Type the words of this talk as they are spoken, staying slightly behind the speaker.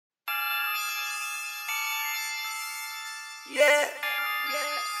Yeah.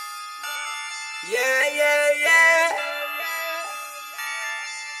 Yeah.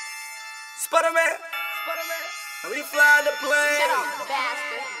 Buttaman. We fly the plane. Shut up,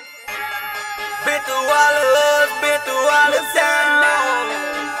 bastard. Been through all the ups, been through all the downs.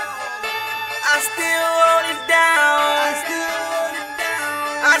 I still hold it down.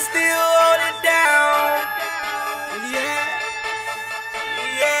 I still hold it down. Yeah.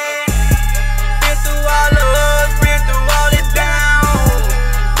 Been through all the ups, been through all the downs.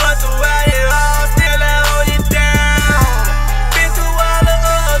 But throughout it all, still I hold it down. Been through all the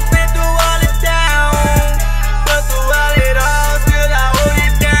ups, been through all the downs. But throughout it all, still I hold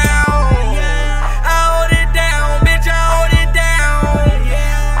it down. I hold it down, bitch, I hold it down.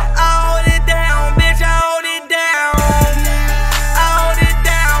 I hold it down, bitch, I hold it down. I hold it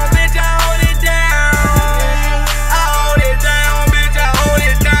down, bitch, I hold it down. I hold it down, bitch, I hold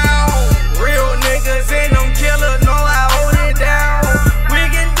it down. Real niggas and them killers know I hold it down. We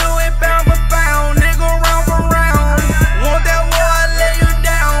can do it pound for pound, nigga, round for round. Want that war, I lay you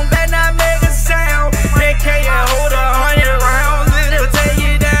down, better not make a sound. They can't hold 100 rounds, it'll take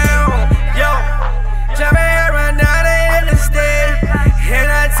you down. Yo, jump ahead right now, they in the stage. And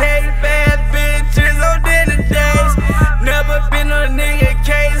I take bad bitches on dinner days. Never been a nigga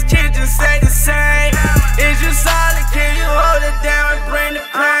case, kids just say the same. Is you solid, can you hold it down and bring the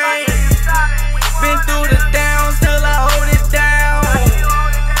pain? Been through the downs, still I hold it down.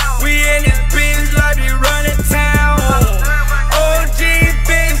 We in this bitch like we running town. OG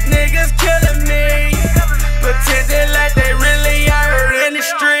bitch niggas killing me, pretending like they really are in the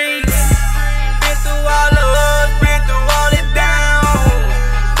streets. Been through all the ups, been through all the downs.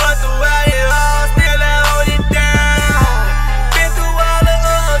 But throughout it all, still I hold it down. Been through all the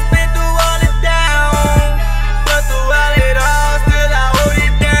ups, been through all the downs. But throughout it all, still I hold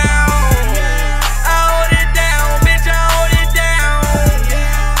it down. I hold it down, bitch, I hold it down.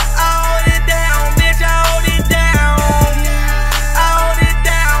 I hold it down, bitch, I hold it down. I hold it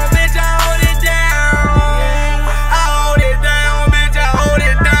down, bitch, I hold it down. I hold it down, bitch, I hold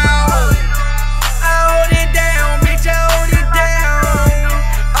it down. I hold it down, bitch, I hold it down.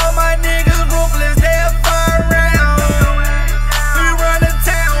 All my niggas ruthless, they'll fire around. We run the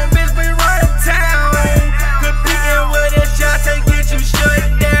town, bitch, we run the town. Competing with a shot to get you shut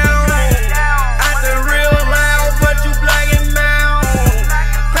down. Out the real loud, but you black and mouth.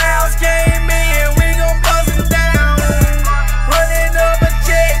 Pounds came in, we gon' bust them down. Running up a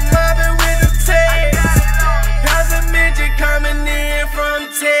check, mobbing with the text. Pounds of midget coming in from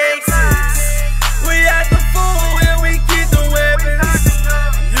Texas. We at the fool and we keep the weapons.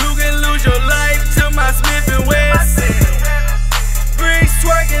 You can lose your life to my Smith & Wesson. Bricks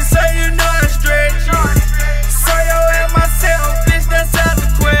twerking so you know I stretch it. So yo and myself, bitch, that's out the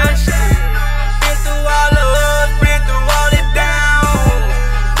question. Been through all the ups, been through all the downs.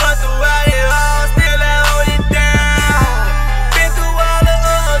 But throughout it all, still I hold it down. Been through all the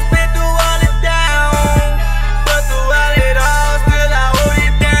ups, been through all the downs. But throughout it all, still I hold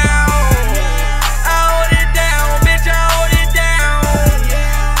it down. I hold it down, bitch, I hold it down.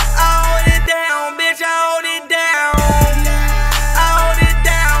 I hold it down, bitch, I hold it down. I hold it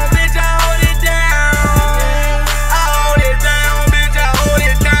down, bitch, I hold it down. I hold it down, bitch, I hold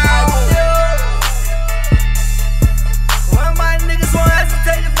it down. Why my niggas won't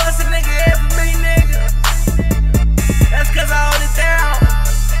hesitate to bust a nigga head for me, nigga? That's cause I hold it down.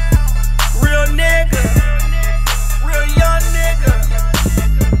 Real nigga, real young nigga.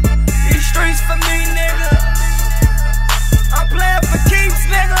 These streets for me, nigga. I'm playing for keeps,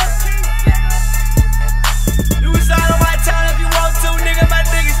 nigga. You was out of my town if you want to, nigga. My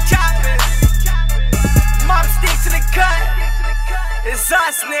niggas chopping. Mom stick to the cut. It's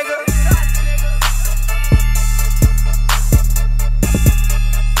us, nigga.